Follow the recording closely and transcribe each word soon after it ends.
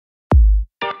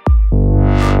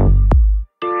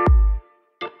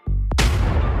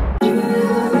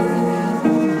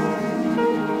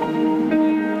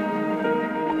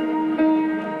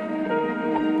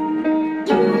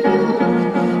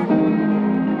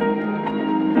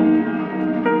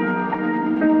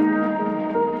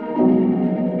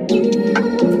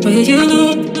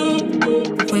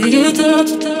you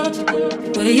touch,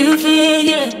 where you feel,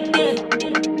 yeah.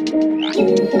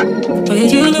 Where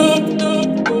you look,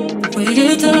 where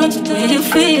you touch, where you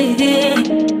feel, yeah.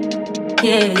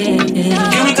 Yeah, yeah,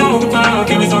 yeah. Can we talk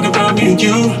about me and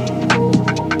you?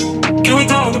 Can we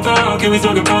talk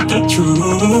about the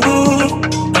truth?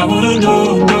 I wanna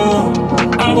know,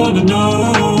 I wanna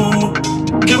know.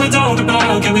 Can we talk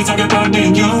about me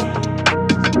and you?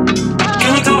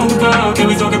 Can we talk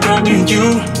about me and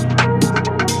you?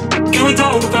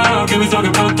 Can we talk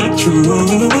about the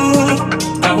truth?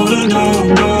 I wanna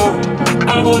know,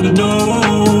 I wanna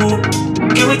know.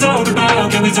 Can we talk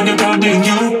about me and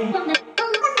you?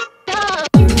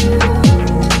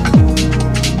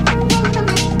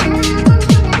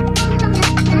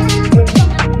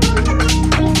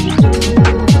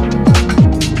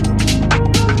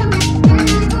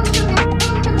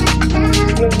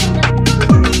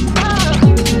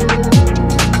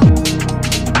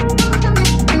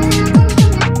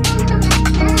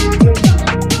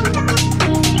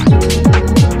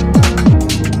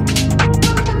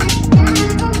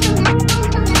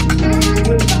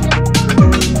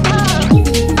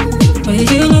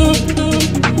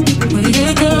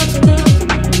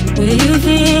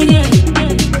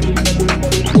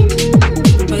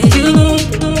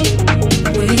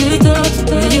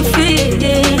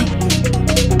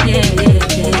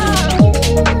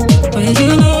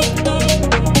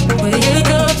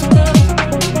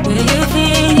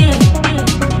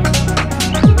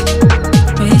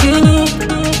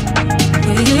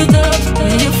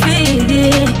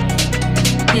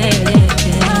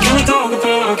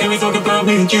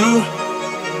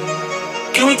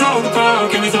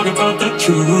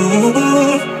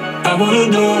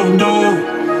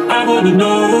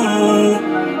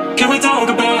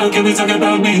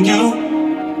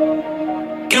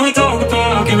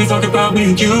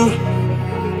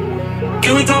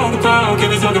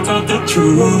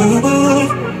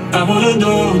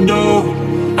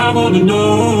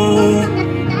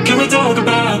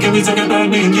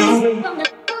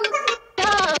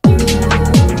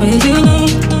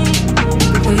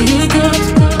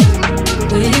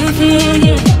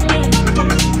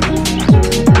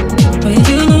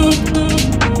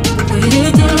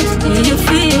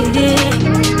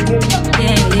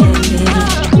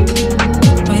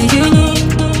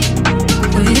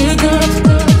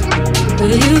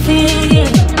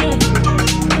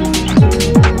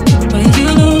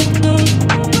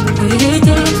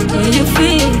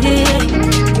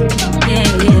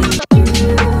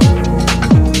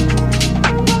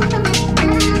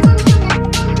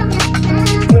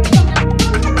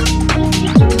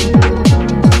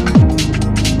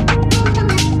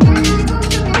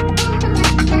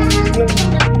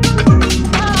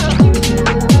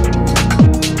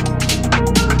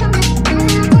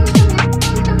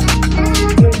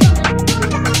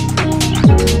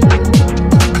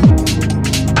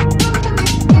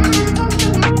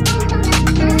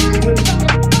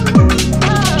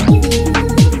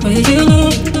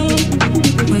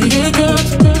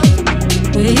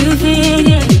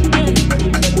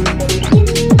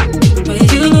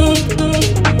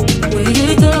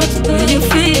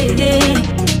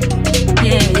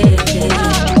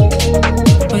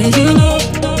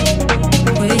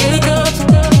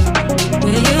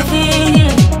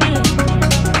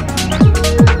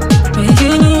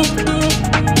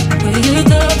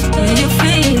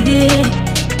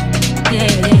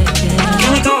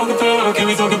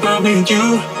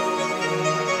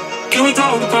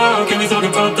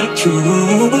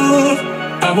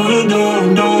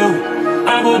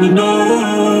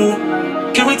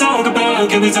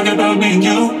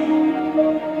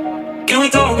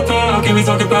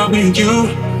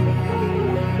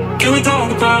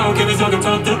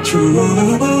 The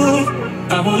truth.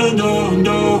 I wanna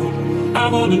know, I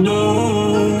wanna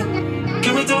know.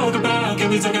 Can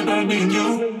we talk about me and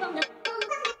you?